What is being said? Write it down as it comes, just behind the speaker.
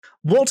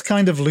What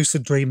kind of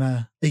lucid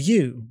dreamer are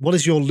you? What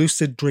is your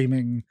lucid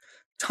dreaming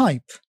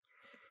type?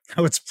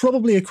 Now, it's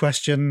probably a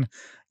question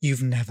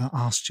you've never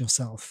asked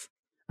yourself.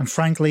 And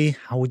frankly,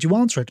 how would you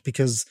answer it?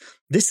 Because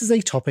this is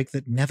a topic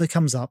that never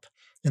comes up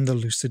in the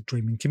lucid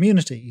dreaming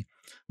community.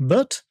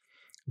 But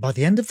by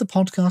the end of the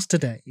podcast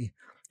today,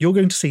 you're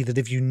going to see that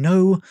if you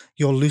know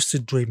your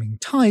lucid dreaming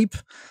type,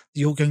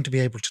 you're going to be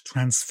able to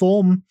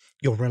transform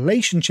your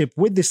relationship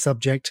with this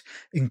subject,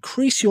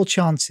 increase your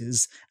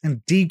chances,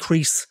 and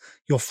decrease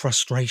your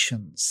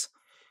frustrations.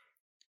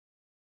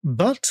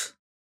 But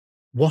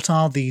what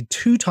are the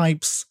two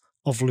types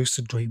of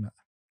lucid dreamer?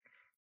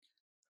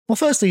 Well,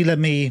 firstly, let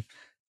me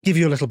give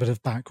you a little bit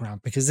of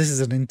background, because this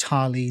is an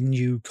entirely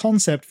new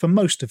concept for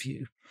most of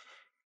you.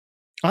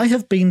 I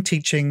have been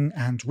teaching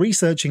and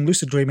researching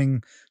lucid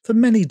dreaming for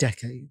many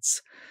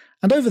decades,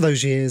 and over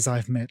those years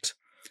I've met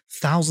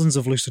thousands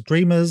of lucid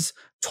dreamers,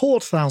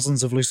 taught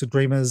thousands of lucid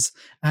dreamers,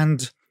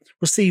 and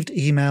received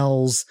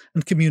emails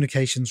and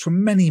communications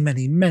from many,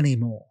 many, many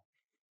more.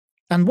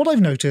 And what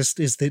I've noticed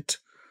is that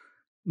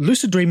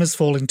lucid dreamers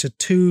fall into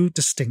two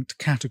distinct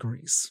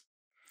categories.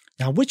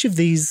 Now, which of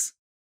these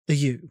are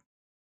you?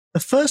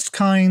 The first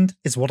kind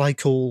is what I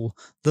call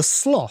the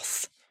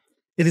sloth.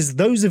 It is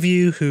those of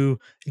you who,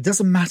 it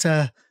doesn't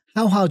matter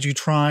how hard you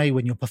try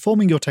when you're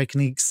performing your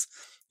techniques,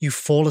 you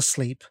fall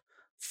asleep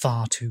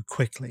far too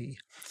quickly.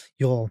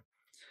 Your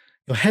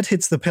head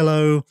hits the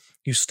pillow,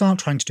 you start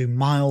trying to do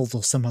mild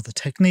or some other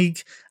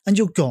technique, and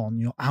you're gone,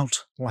 you're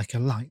out like a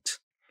light.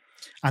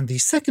 And the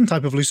second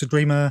type of lucid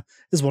dreamer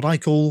is what I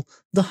call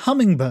the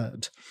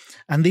hummingbird.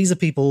 And these are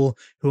people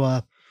who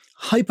are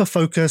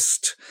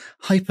hyper-focused,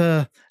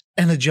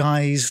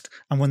 hyper-energized,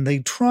 and when they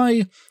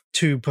try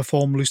to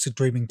perform lucid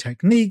dreaming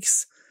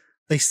techniques,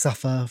 they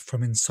suffer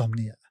from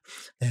insomnia.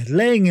 They're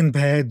laying in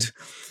bed,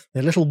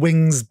 their little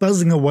wings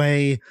buzzing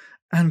away,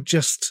 and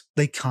just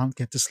they can't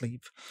get to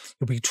sleep.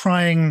 You'll be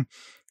trying,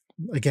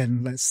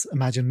 again, let's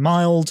imagine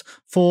mild,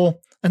 for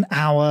an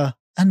hour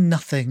and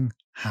nothing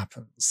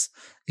happens.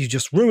 You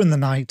just ruin the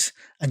night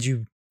and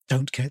you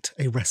don't get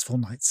a restful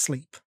night's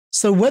sleep.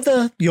 So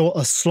whether you're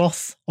a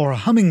sloth or a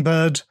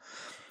hummingbird,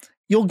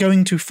 you're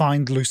going to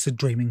find lucid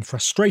dreaming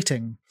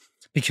frustrating,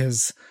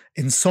 because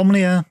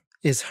insomnia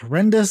is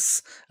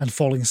horrendous and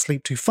falling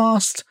asleep too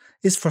fast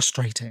is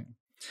frustrating.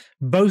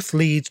 Both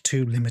lead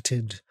to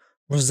limited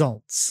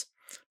results.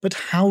 But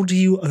how do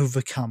you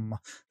overcome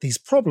these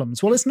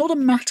problems? Well, it's not a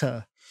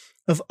matter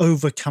of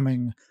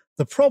overcoming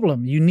the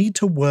problem. You need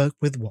to work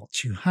with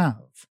what you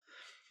have.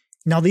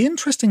 Now, the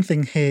interesting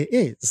thing here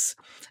is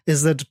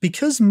that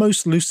because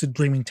most lucid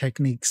dreaming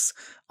techniques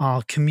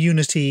are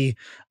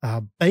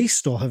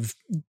community-based or have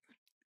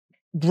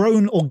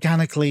grown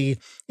organically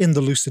in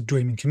the lucid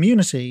dreaming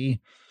community,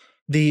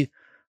 the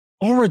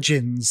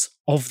origins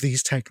of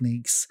these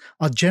techniques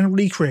are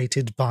generally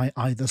created by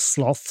either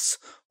sloths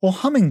or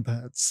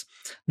hummingbirds.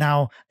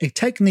 Now, a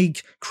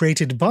technique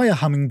created by a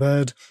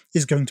hummingbird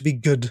is going to be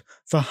good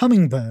for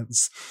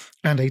hummingbirds,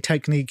 and a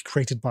technique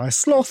created by a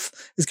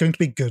sloth is going to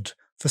be good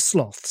for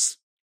sloths.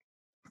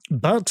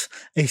 But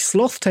a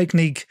sloth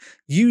technique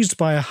used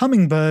by a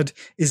hummingbird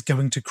is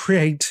going to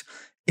create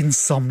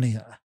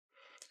insomnia.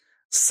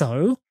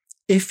 So,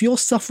 if you're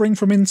suffering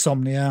from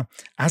insomnia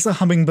as a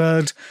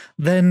hummingbird,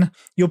 then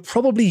you're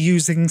probably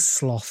using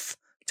sloth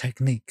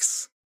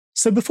techniques.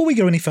 So before we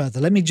go any further,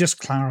 let me just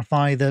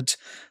clarify that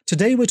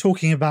today we're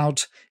talking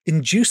about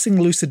inducing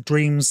lucid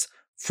dreams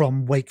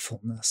from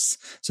wakefulness.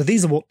 So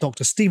these are what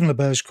Dr. Stephen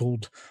LaBerge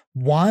called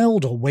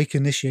wild or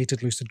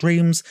wake-initiated lucid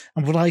dreams,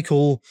 and what I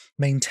call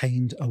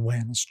maintained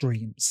awareness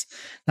dreams.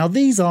 Now,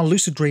 these are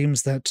lucid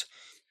dreams that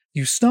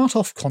you start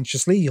off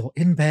consciously, you're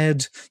in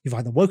bed, you've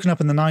either woken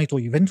up in the night or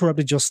you've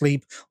interrupted your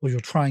sleep, or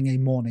you're trying a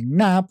morning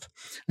nap,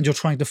 and you're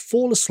trying to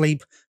fall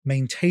asleep,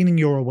 maintaining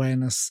your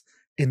awareness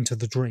into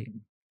the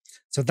dream.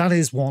 So that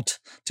is what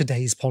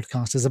today's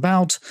podcast is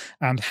about,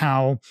 and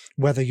how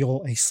whether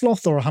you're a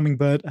sloth or a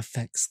hummingbird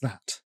affects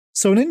that.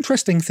 So an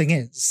interesting thing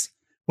is,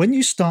 when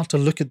you start to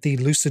look at the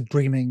lucid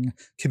dreaming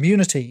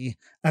community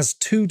as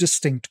two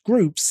distinct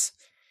groups,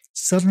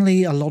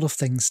 suddenly a lot of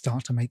things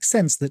start to make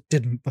sense that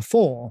didn't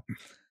before.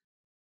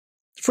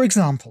 For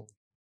example,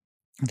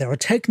 there are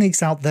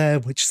techniques out there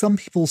which some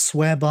people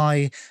swear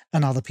by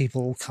and other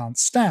people can't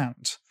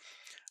stand.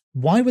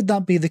 Why would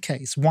that be the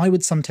case? Why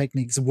would some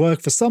techniques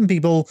work for some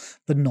people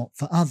but not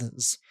for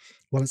others?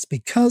 Well, it's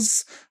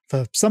because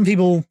for some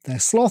people they're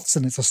sloths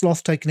and it's a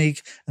sloth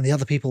technique, and the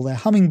other people they're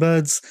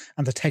hummingbirds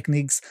and the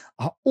techniques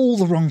are all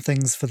the wrong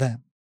things for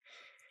them.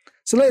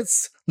 So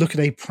let's look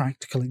at a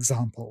practical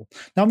example.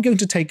 Now I'm going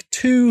to take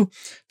two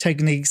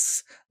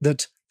techniques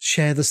that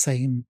share the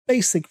same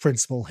basic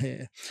principle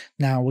here.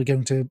 Now we're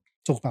going to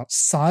talk about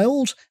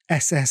SILD,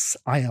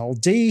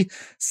 S-S-I-L-D,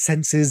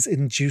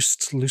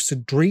 senses-induced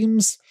lucid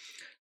dreams.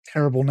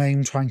 Terrible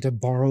name, trying to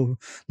borrow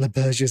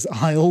LaBerge's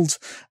ILD.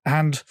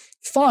 And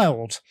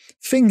FILD,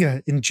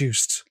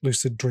 finger-induced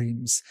lucid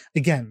dreams.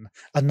 Again,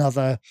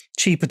 another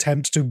cheap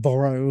attempt to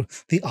borrow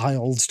the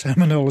ILD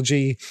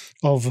terminology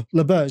of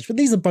LaBerge. But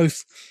these are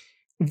both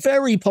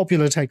very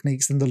popular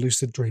techniques in the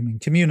lucid dreaming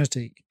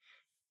community.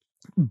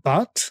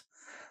 But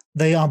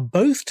they are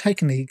both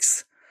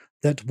techniques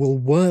that will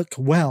work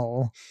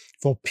well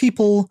for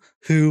people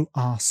who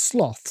are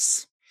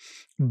sloths.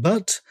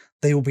 But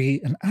they will be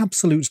an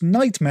absolute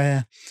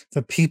nightmare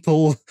for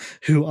people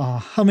who are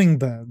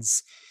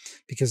hummingbirds,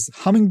 because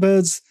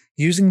hummingbirds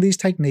using these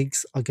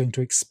techniques are going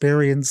to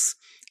experience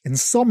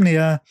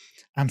insomnia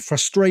and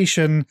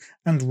frustration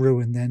and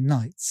ruin their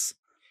nights.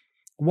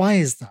 Why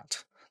is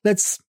that?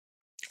 Let's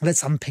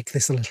unpick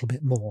this a little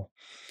bit more.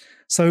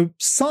 So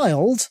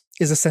Siled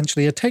is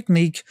essentially a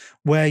technique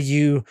where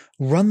you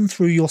run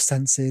through your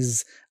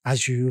senses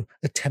as you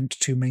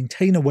attempt to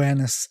maintain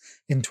awareness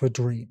into a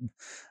dream.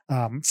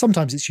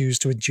 Sometimes it's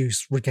used to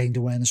induce regained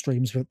awareness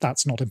dreams, but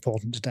that's not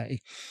important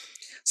today.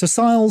 So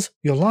Siled,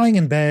 you're lying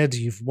in bed,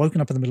 you've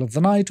woken up in the middle of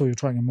the night, or you're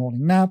trying a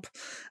morning nap,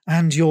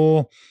 and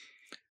you're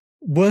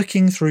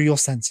working through your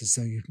senses.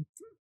 So you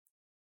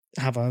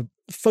have a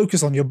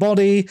focus on your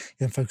body, you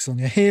then focus on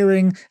your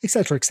hearing,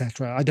 etc.,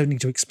 etc. I don't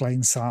need to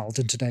explain Siled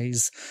in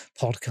today's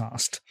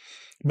podcast,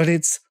 but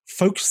it's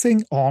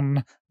focusing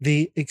on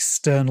the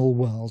external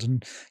world,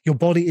 and your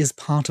body is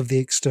part of the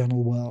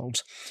external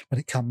world when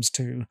it comes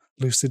to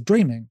lucid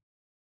dreaming.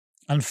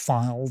 And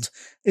Filed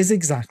is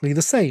exactly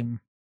the same.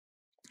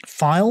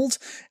 Filed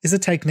is a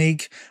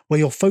technique where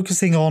you're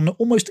focusing on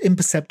almost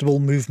imperceptible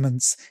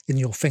movements in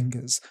your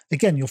fingers.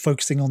 Again, you're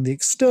focusing on the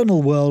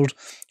external world,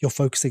 you're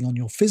focusing on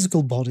your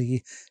physical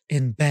body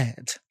in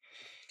bed.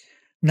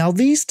 Now,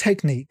 these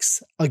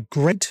techniques are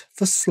great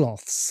for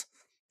sloths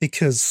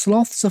because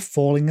sloths are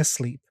falling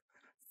asleep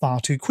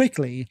far too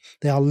quickly.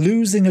 They are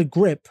losing a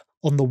grip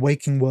on the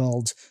waking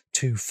world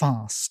too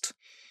fast.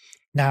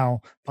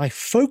 Now, by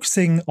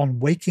focusing on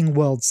waking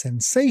world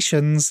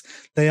sensations,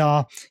 they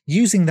are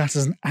using that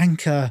as an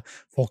anchor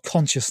for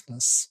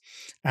consciousness,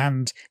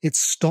 and it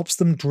stops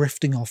them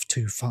drifting off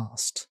too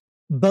fast.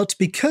 But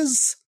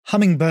because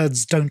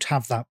hummingbirds don't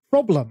have that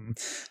problem,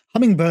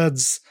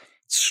 hummingbirds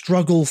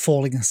struggle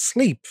falling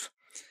asleep.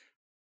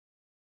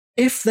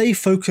 If they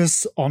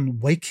focus on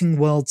waking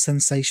world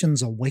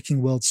sensations or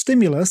waking world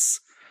stimulus,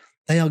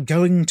 they are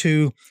going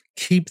to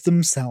keep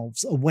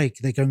themselves awake.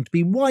 They're going to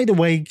be wide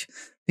awake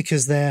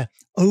because they're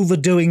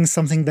overdoing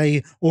something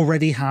they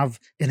already have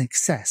in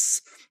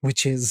excess,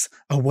 which is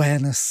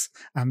awareness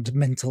and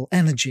mental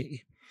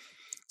energy.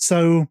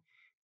 So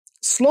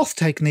sloth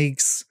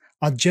techniques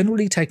are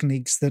generally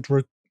techniques that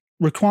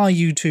require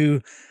you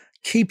to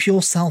keep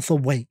yourself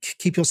awake,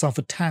 keep yourself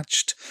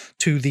attached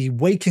to the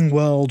waking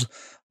world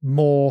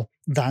more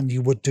than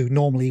you would do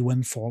normally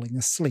when falling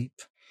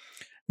asleep.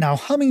 Now,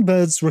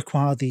 hummingbirds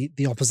require the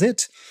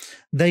opposite.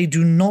 They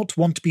do not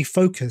want to be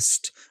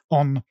focused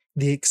on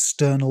the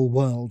external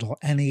world or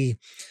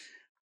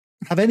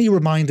have any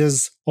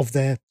reminders of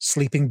their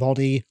sleeping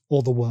body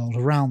or the world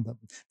around them.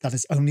 That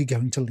is only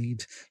going to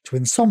lead to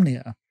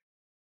insomnia.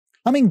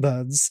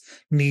 Hummingbirds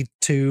need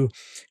to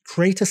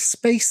create a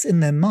space in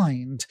their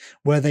mind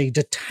where they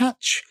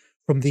detach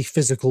from the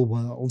physical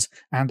world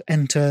and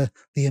enter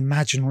the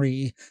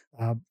imaginary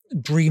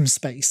dream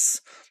space,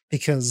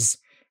 because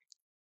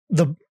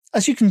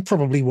as you can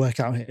probably work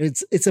out here,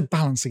 it's a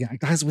balancing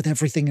act, as with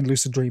everything in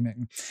lucid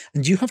dreaming.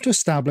 And you have to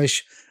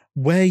establish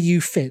where you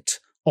fit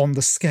on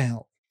the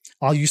scale.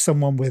 Are you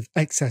someone with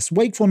excess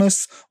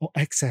wakefulness or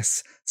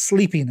excess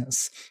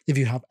sleepiness? If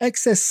you have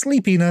excess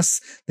sleepiness,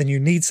 then you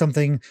need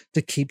something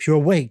to keep you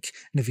awake.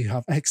 And if you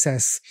have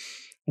excess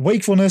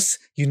wakefulness,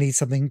 you need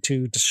something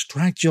to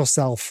distract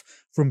yourself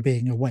from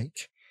being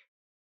awake.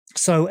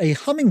 So a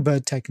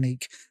hummingbird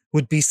technique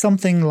would be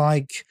something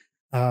like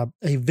a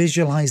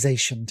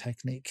visualization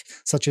technique,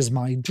 such as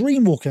my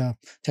Dreamwalker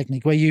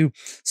technique, where you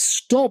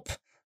stop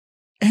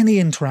any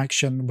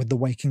interaction with the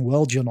waking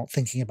world. You're not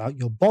thinking about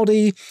your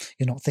body,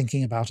 you're not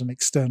thinking about an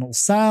external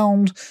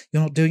sound,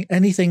 you're not doing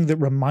anything that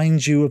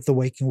reminds you of the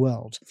waking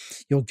world.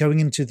 You're going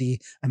into the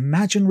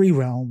imaginary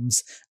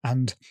realms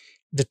and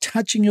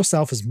detaching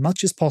yourself as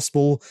much as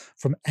possible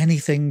from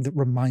anything that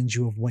reminds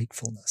you of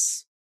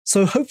wakefulness.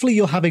 So hopefully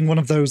you're having one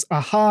of those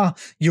aha,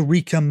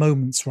 eureka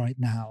moments right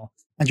now,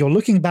 and you're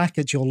looking back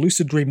at your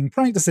lucid dreaming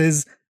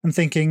practices and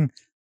thinking,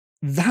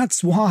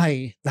 that's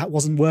why that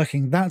wasn't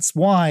working. That's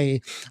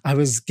why I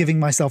was giving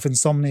myself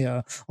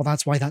insomnia, or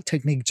that's why that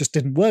technique just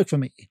didn't work for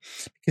me.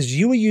 Because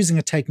you were using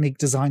a technique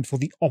designed for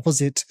the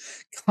opposite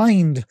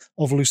kind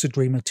of lucid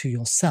dreamer to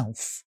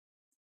yourself.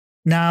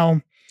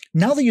 Now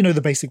that you know the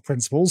basic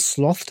principles,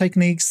 sloth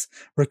techniques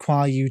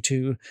require you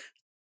to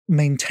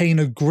maintain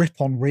a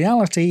grip on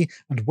reality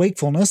and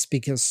wakefulness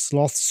because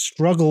sloths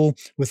struggle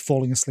with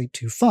falling asleep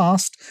too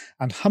fast,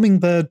 and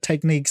hummingbird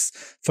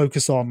techniques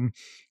focus on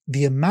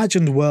the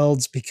imagined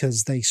worlds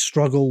because they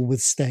struggle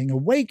with staying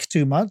awake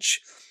too much.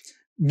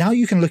 Now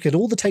you can look at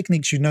all the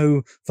techniques you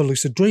know for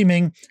lucid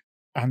dreaming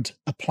and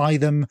apply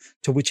them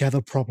to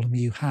whichever problem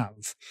you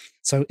have.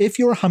 So if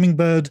you're a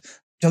hummingbird,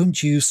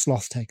 don't use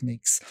sloth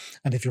techniques.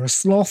 And if you're a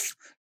sloth,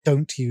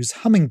 don't use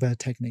hummingbird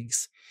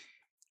techniques.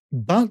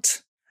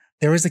 But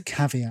there is a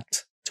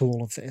caveat to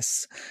all of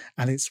this,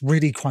 and it's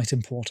really quite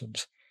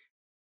important.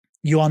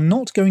 You are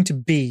not going to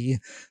be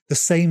the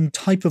same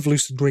type of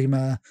lucid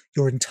dreamer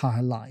your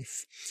entire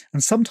life.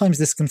 And sometimes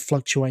this can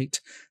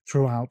fluctuate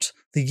throughout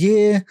the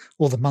year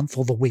or the month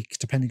or the week,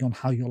 depending on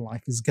how your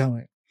life is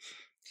going.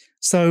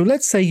 So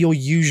let's say you're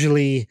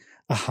usually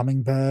a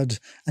hummingbird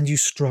and you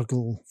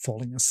struggle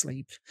falling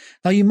asleep.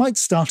 Now, you might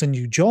start a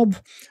new job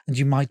and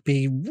you might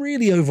be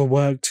really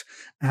overworked,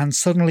 and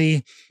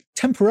suddenly,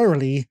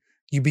 temporarily,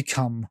 you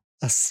become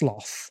a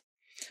sloth.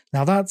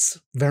 Now, that's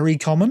very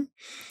common.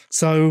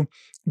 So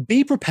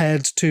be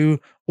prepared to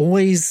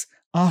always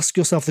ask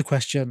yourself the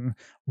question,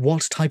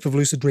 what type of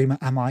lucid dreamer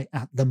am I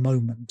at the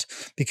moment?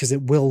 Because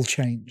it will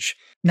change.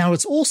 Now,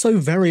 it's also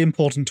very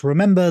important to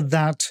remember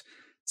that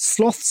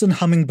sloths and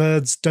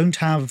hummingbirds don't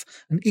have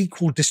an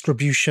equal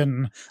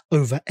distribution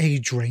over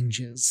age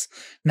ranges.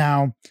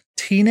 Now,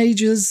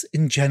 teenagers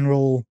in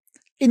general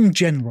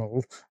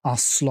are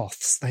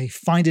sloths. They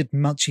find it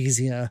much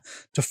easier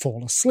to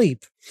fall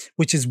asleep,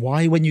 which is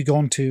why when you go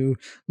onto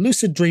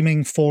lucid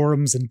dreaming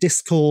forums and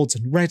discords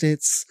and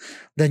reddits,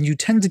 then you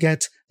tend to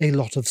get a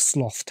lot of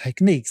sloth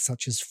techniques,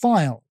 such as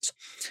filed.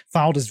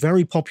 Filed is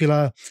very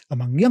popular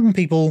among young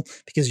people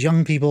because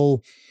young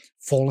people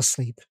fall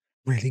asleep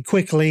really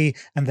quickly,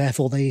 and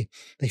therefore they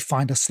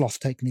find a sloth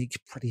technique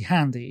pretty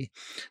handy.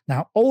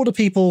 Now, older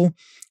people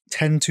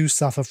tend to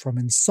suffer from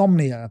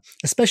insomnia,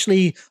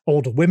 especially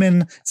older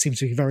women. It seems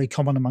to be very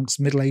common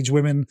amongst middle-aged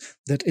women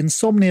that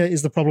insomnia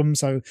is the problem.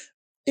 So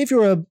if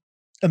you're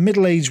a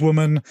middle-aged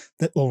woman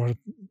or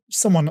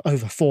someone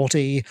over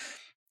 40,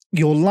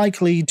 you're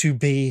likely to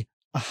be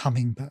a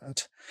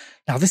hummingbird.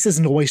 Now, this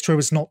isn't always true.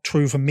 It's not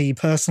true for me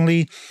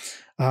personally.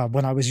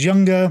 When I was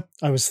younger,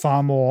 I was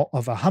far more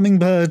of a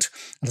hummingbird,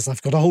 and as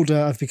I've got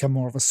older, I've become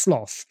more of a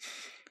sloth.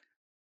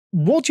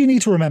 What you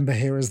need to remember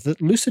here is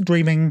that lucid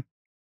dreaming,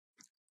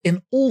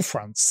 in all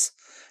fronts,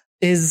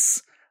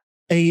 is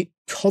a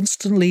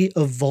constantly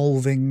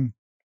evolving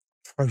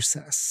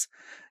process.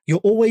 You're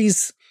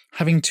always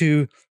having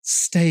to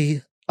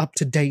stay up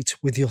to date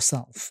with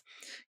yourself.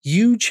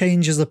 You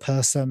change as a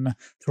person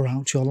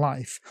throughout your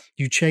life.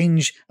 You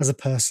change as a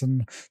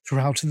person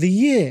throughout the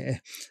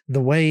year.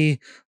 The way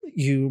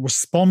you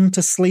respond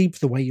to sleep,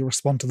 the way you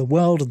respond to the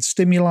world and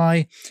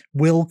stimuli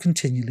will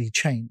continually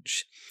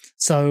change.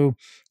 So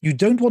you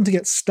don't want to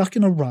get stuck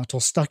in a rut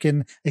or stuck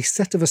in a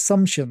set of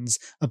assumptions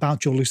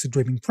about your lucid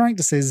dreaming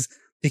practices,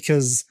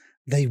 because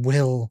they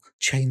will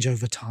change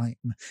over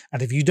time.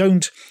 And if you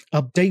don't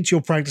update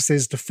your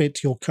practices to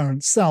fit your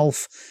current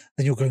self,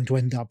 then you're going to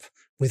end up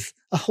with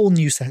a whole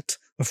new set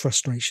of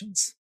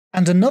frustrations.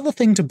 And another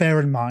thing to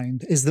bear in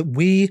mind is that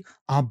we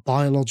are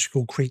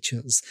biological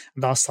creatures,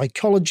 and our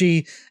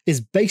psychology is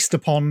based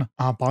upon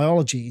our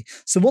biology.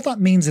 So what that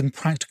means in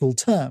practical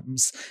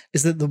terms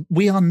is that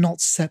we are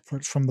not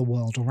separate from the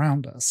world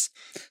around us.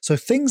 So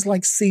things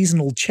like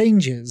seasonal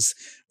changes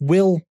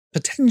will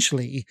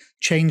potentially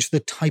change the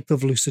type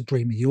of lucid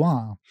dreamer you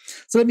are.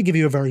 So let me give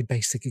you a very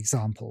basic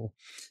example.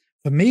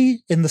 For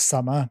me, in the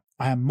summer,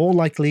 I am more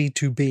likely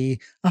to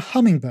be a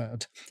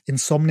hummingbird.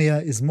 Insomnia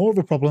is more of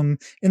a problem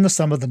in the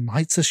summer. The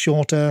nights are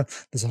shorter,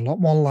 there's a lot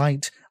more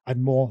light,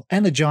 I'm more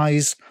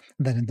energized.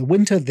 And then in the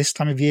winter, this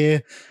time of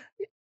year,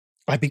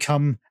 I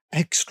become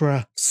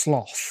extra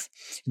sloth.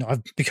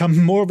 I've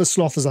become more of a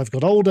sloth as I've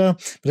got older,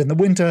 but in the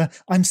winter,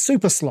 I'm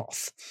super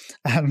sloth.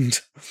 And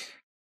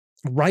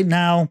right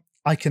now,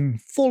 I can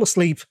fall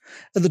asleep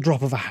at the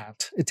drop of a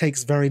hat. It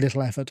takes very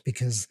little effort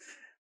because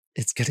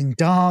it's getting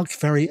dark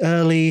very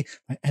early,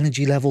 my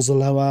energy levels are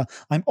lower,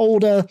 I'm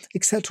older,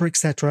 etc.,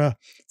 etc.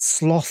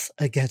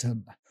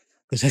 Sloth-ageddon.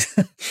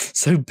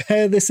 So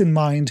bear this in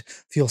mind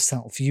for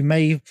yourself. You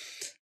may,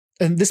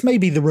 and this may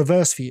be the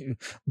reverse for you,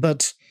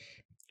 but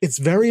it's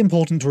very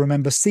important to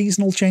remember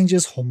seasonal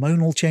changes,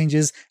 hormonal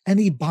changes,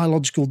 any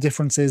biological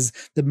differences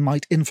that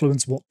might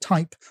influence what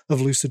type of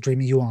lucid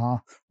dreamer you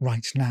are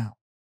right now.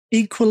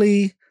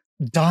 Equally,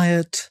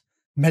 diet,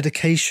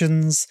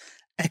 medications,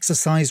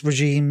 exercise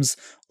regimes,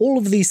 all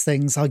of these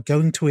things are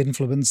going to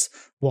influence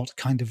what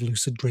kind of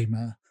lucid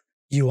dreamer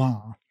you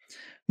are.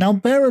 Now,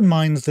 bear in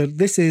mind that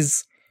this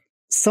is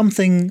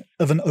something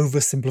of an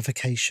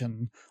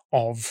oversimplification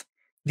of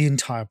the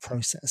entire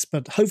process,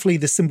 but hopefully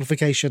this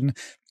simplification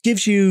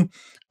gives you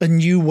a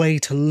new way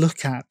to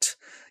look at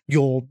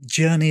your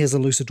journey as a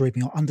lucid dreamer,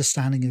 your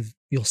understanding of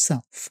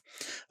yourself.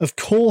 Of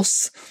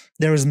course,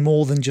 there is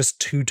more than just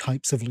two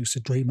types of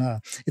lucid dreamer.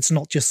 It's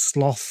not just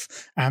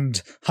sloth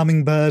and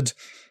hummingbird.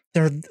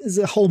 There is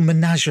a whole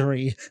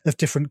menagerie of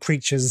different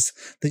creatures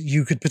that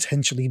you could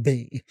potentially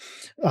be.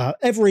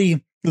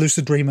 Every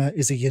lucid dreamer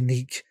is a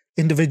unique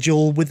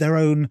individual with their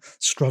own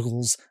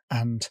struggles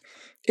and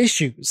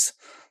issues.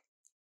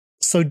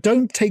 So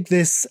don't take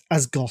this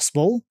as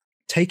gospel.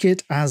 Take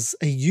it as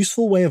a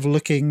useful way of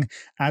looking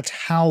at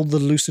how the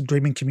lucid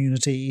dreaming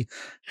community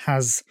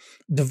has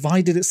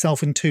divided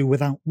itself in two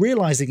without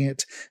realizing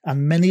it,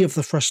 and many of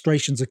the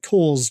frustrations are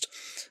caused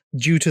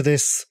due to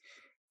this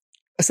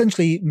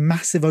essentially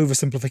massive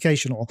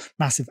oversimplification or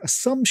massive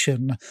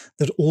assumption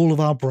that all of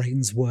our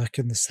brains work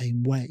in the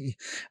same way.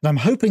 And I'm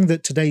hoping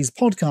that today's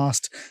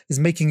podcast is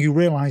making you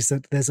realize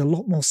that there's a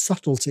lot more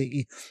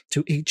subtlety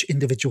to each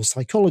individual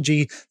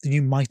psychology than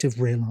you might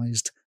have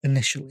realized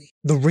initially.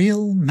 The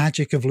real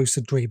magic of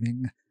lucid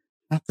dreaming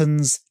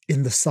happens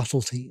in the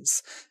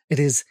subtleties. It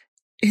is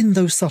in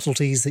those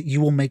subtleties that you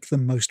will make the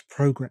most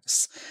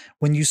progress.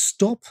 When you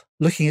stop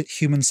looking at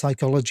human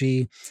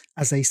psychology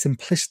as a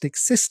simplistic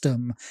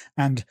system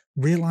and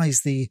realize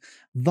the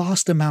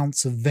vast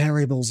amounts of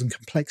variables and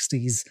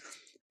complexities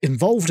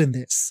involved in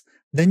this,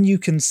 then you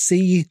can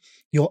see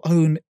your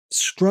own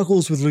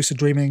struggles with lucid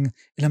dreaming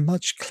in a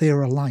much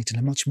clearer light, in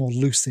a much more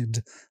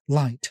lucid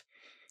light.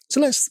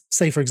 So let's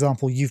say, for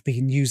example, you've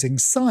been using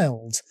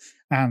SILD,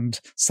 and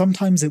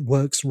sometimes it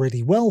works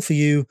really well for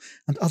you,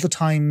 and other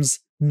times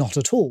not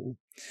at all.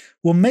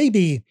 Well,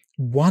 maybe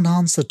one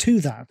answer to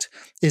that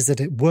is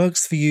that it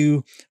works for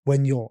you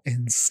when you're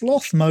in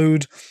sloth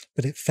mode,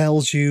 but it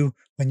fails you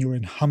when you're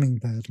in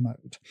hummingbird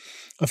mode.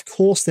 Of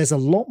course, there's a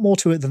lot more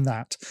to it than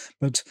that,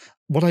 but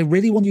what I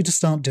really want you to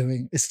start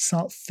doing is to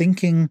start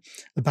thinking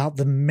about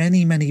the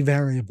many, many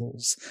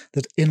variables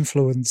that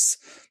influence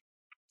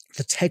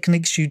the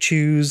techniques you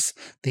choose,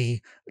 the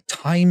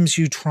times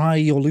you try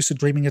your lucid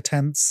dreaming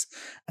attempts,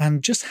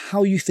 and just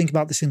how you think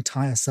about this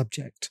entire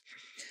subject.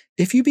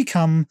 If you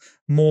become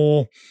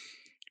more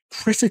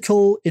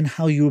critical in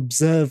how you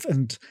observe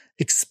and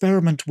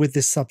experiment with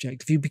this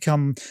subject, if you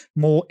become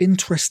more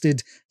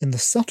interested in the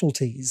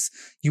subtleties,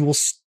 you will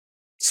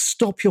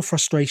stop your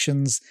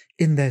frustrations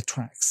in their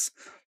tracks,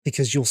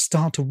 because you'll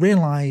start to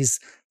realize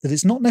that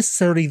it's not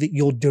necessarily that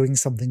you're doing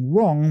something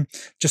wrong,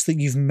 just that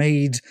you've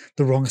made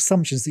the wrong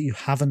assumptions, that you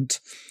haven't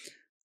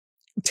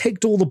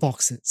ticked all the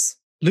boxes.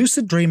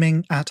 Lucid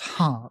dreaming at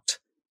heart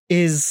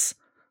is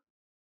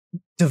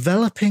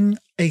developing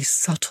a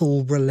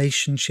subtle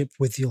relationship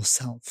with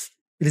yourself.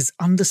 It is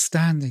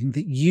understanding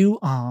that you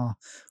are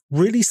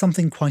really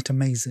something quite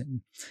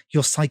amazing.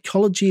 Your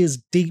psychology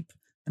is deep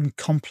and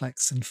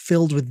complex and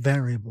filled with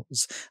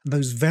variables, and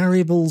those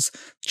variables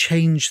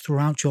change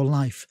throughout your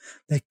life.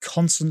 They're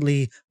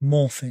constantly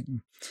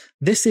morphing.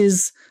 This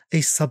is a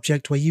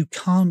subject where you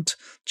can't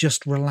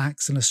just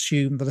relax and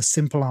assume that a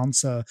simple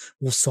answer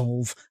will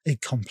solve a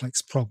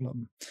complex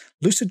problem.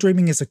 Lucid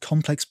dreaming is a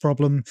complex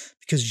problem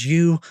because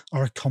you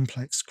are a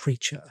complex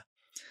creature.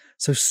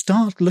 So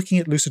start looking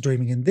at lucid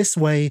dreaming in this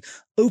way.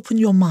 Open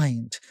your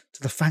mind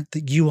to the fact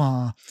that you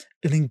are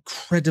an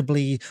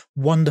incredibly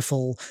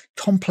wonderful,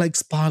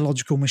 complex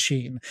biological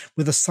machine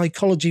with a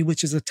psychology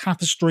which is a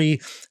tapestry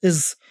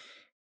as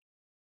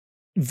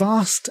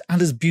vast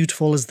and as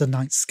beautiful as the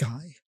night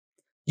sky.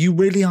 You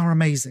really are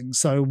amazing.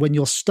 So when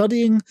you're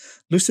studying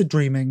lucid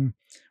dreaming,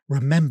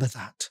 remember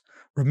that.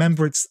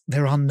 Remember,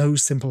 there are no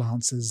simple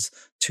answers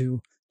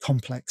to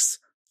complex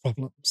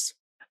problems.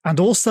 And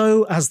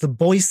also, as the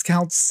Boy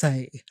Scouts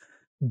say,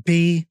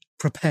 be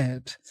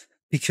prepared,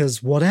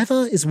 because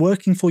whatever is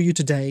working for you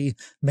today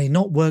may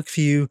not work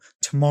for you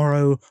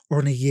tomorrow or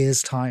in a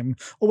year's time,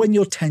 or when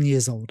you're 10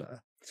 years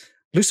older.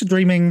 Lucid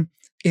dreaming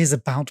is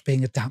about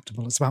being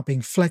adaptable. It's about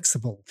being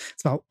flexible.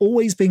 It's about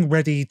always being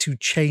ready to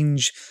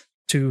change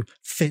to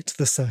fit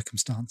the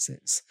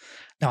circumstances.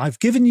 Now, I've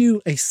given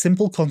you a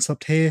simple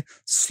concept here,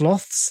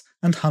 sloths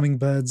and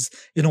hummingbirds,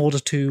 in order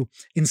to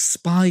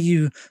inspire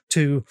you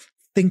to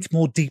think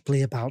more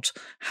deeply about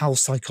how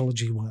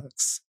psychology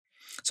works.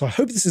 So I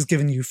hope this has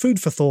given you food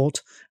for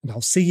thought, and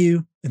I'll see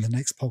you in the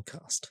next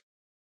podcast.